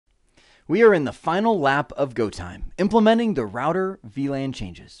We are in the final lap of go time, implementing the router VLAN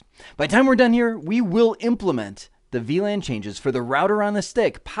changes. By the time we're done here, we will implement the VLAN changes for the router on the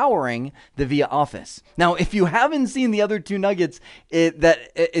stick powering the Veeya Office. Now, if you haven't seen the other two nuggets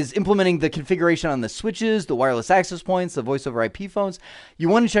that is implementing the configuration on the switches, the wireless access points, the voice over IP phones, you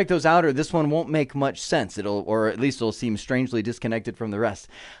want to check those out, or this one won't make much sense. Or at least it'll seem strangely disconnected from the rest.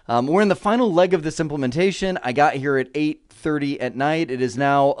 We're in the final leg of this implementation. I got here at 8:30 at night. It is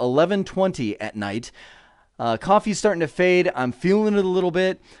now 11:20 at night. Coffee's starting to fade. I'm feeling it a little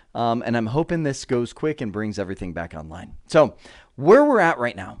bit, and I'm hoping this goes quick and brings everything back online. So where we're at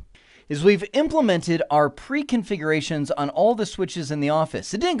right now is we've implemented our pre-configurations on all the switches in the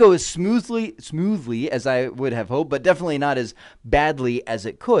office. It didn't go as smoothly as I would have hoped, but definitely not as badly as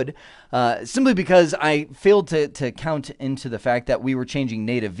it could, simply because I failed to count into the fact that we were changing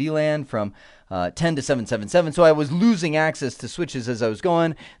native VLAN from 10 to 777, so I was losing access to switches as I was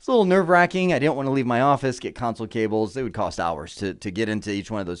going. It's a little nerve-wracking. I didn't want to leave my office, get console cables. They would cost hours to get into each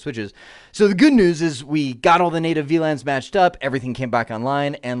one of those switches. So the good news is we got all the native VLANs matched up, everything came back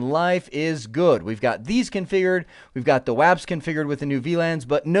online, and life is good. We've got these configured, we've got the WAPs configured with the new VLANs,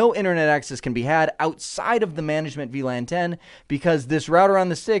 but no internet access can be had outside of the management VLAN 10 because this router on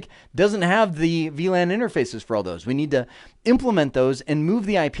the stick doesn't have the VLAN interfaces for all those. We need to implement those and move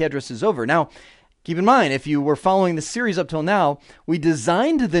the IP addresses over. Now, keep in mind, if you were following the series up till now, we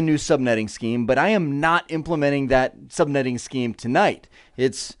designed the new subnetting scheme, but I am not implementing that subnetting scheme tonight.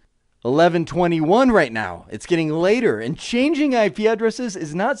 It's 11:21 right now. It's getting later, and changing IP addresses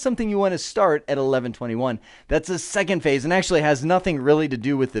is not something you want to start at 11:21. That's a second phase, and actually has nothing really to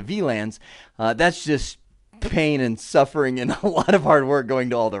do with the VLANs. That's just pain and suffering and a lot of hard work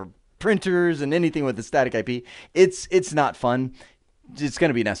going to all the printers and anything with the static IP. It's not fun. It's going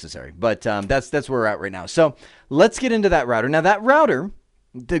to be necessary, but that's where we're at right now. So let's get into that router. Now that router,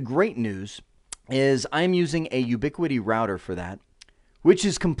 the great news is I'm using a Ubiquiti router for that, which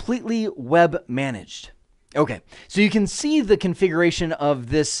is completely web managed. Okay, so you can see the configuration of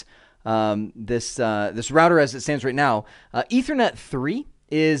this this router as it stands right now. Ethernet 3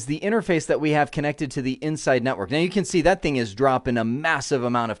 is the interface that we have connected to the inside network. Now you can see that thing is dropping a massive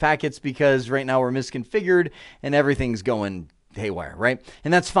amount of packets because right now we're misconfigured and everything's going haywire, right?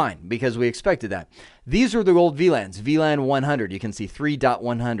 And that's fine because we expected that. These are the old VLANs, VLAN 100. You can see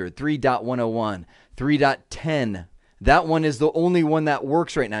 3.100, 3.101, 3.10. That one is the only one that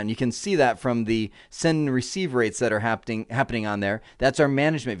works right now, and you can see that from the send and receive rates that are happening on there. That's our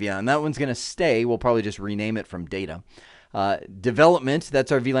management VLAN, and that one's going to stay. We'll probably just rename it from data. Development,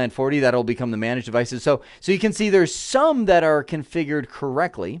 that's our VLAN 40. That'll become the managed devices. So you can see there's some that are configured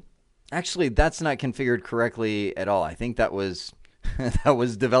correctly. Actually, that's not configured correctly at all. I think that was that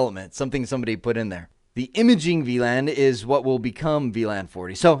was development, something somebody put in there. The imaging VLAN is what will become VLAN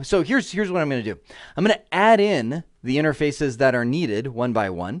 40. So here's what I'm going to do. I'm going to add in the interfaces that are needed one by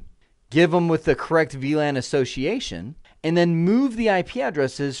one, give them with the correct VLAN association, and then move the IP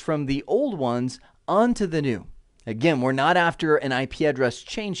addresses from the old ones onto the new. Again, we're not after an IP address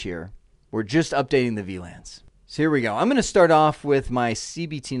change here. We're just updating the VLANs. So here we go. I'm going to start off with my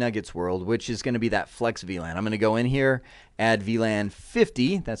CBT Nuggets world, which is going to be that Flex VLAN. I'm going to go in here, add VLAN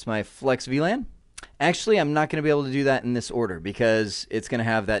 50. That's my Flex VLAN. Actually, I'm not going to be able to do that in this order because it's going to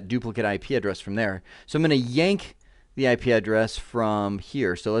have that duplicate IP address from there. So I'm going to yank the IP address from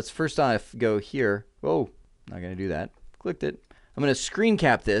here. So let's first off go here. Oh, not going to do that. Clicked it. I'm going to screen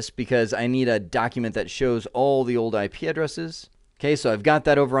cap this because I need a document that shows all the old IP addresses. Okay, so I've got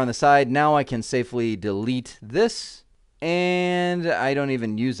that over on the side. Now I can safely delete this, and I don't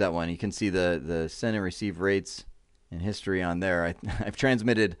even use that one. You can see the send and receive rates and history on there. I've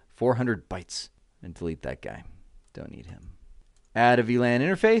transmitted 400 bytes, and delete that guy. Don't need him. Add a VLAN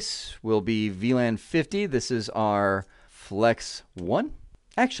interface will be VLAN 50. This is our Flex 1.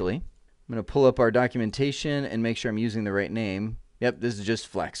 Actually, I'm going to pull up our documentation and make sure I'm using the right name. Yep, this is just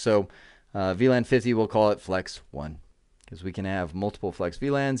Flex. So VLAN 50, we'll call it Flex 1 because we can have multiple Flex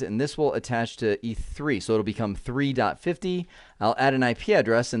VLANs, and this will attach to E3. So it'll become 3.50. I'll add an IP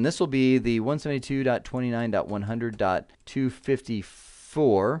address, and this will be the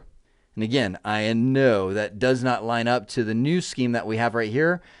 172.29.100.254. And again, I know that does not line up to the new scheme that we have right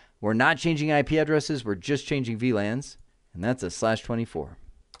here. We're not changing IP addresses. We're just changing VLANs, and that's a /24.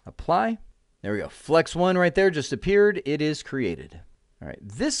 Apply. There we go. Flex 1 right there just appeared. It is created. All right.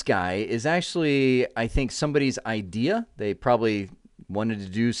 This guy is actually, I think, somebody's idea. They probably wanted to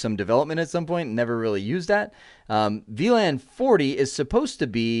do some development at some point and never really used that. VLAN 40 is supposed to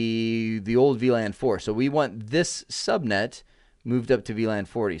be the old VLAN 4. So we want this subnet moved up to VLAN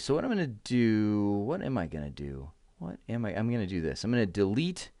 40. So what I'm going to do, what am I going to do? I'm going to do this. I'm going to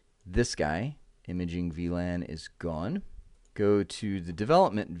delete this guy. Imaging VLAN is gone. Go to the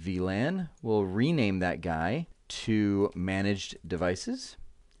development VLAN. We'll rename that guy to managed devices.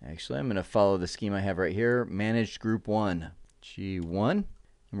 Actually, I'm going to follow the scheme I have right here. Managed group 1, G1. And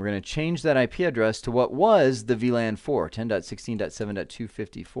we're going to change that IP address to what was the VLAN 4,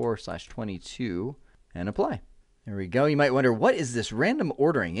 10.16.7.254/22, and apply. There we go. You might wonder, what is this random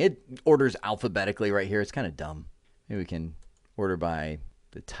ordering? It orders alphabetically right here. It's kind of dumb. Maybe we can order by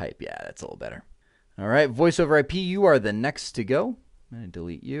the type. Yeah, that's a little better. All right, voice over IP, you are the next to go. I'm going to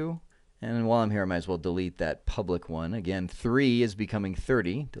delete you. And while I'm here, I might as well delete that public one. Again, 3 is becoming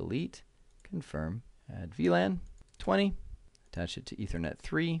 30. Delete, confirm, add VLAN 20, attach it to Ethernet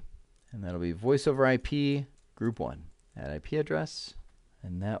 3, and that'll be voice over IP group 1. Add IP address,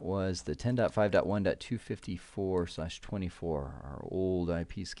 and that was the 10.5.1.254/24, our old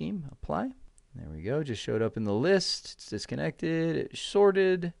IP scheme. Apply. There we go. Just showed up in the list. It's disconnected. It's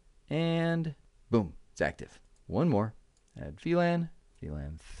sorted, and boom, it's active. One more. Add VLAN,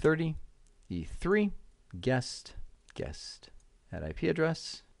 VLAN 30. E3, guest. Add IP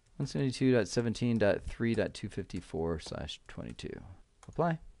address, 172.17.3.254/22.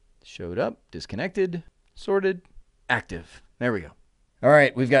 Apply. Showed up, disconnected, sorted, active. There we go. All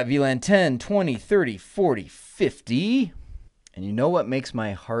right, we've got VLAN 10, 20, 30, 40, 50. And you know what makes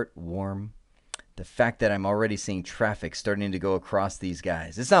my heart warm? The fact that I'm already seeing traffic starting to go across these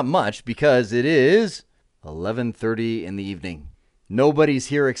guys. It's not much because it is 11:30 in the evening. Nobody's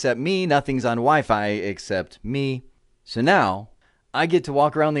here except me. Nothing's on Wi-Fi except me. So now I get to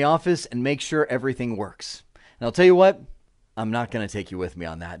walk around the office and make sure everything works. And I'll tell you what, I'm not going to take you with me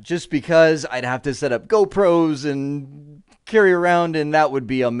on that just because I'd have to set up GoPros and carry around, and that would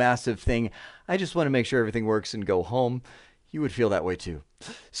be a massive thing. I just want to make sure everything works and go home. You would feel that way too.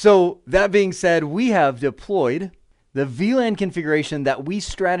 So that being said, we have deployed the VLAN configuration that we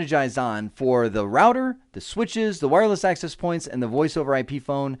strategized on for the router, the switches, the wireless access points, and the voice over IP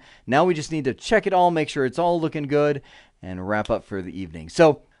phone. Now we just need to check it all, make sure it's all looking good, and wrap up for the evening.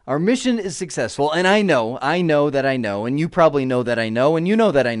 So our mission is successful, and I know that I know, and you probably know that I know, and you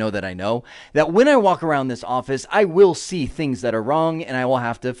know that I know that when I walk around this office, I will see things that are wrong, and I will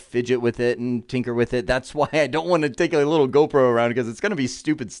have to fidget with it and tinker with it. That's why I don't want to take a little GoPro around, because it's going to be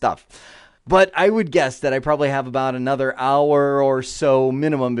stupid stuff. But I would guess that I probably have about another hour or so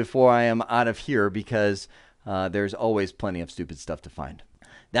minimum before I am out of here, because there's always plenty of stupid stuff to find.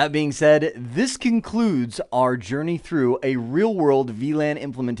 That being said, this concludes our journey through a real-world VLAN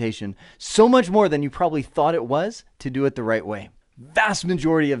implementation. So much more than you probably thought it was to do it the right way. Vast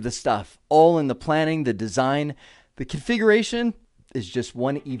majority of the stuff, all in the planning, the design, the configuration is just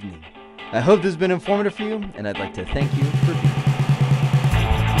one evening. I hope this has been informative for you, and I'd like to thank you for being here.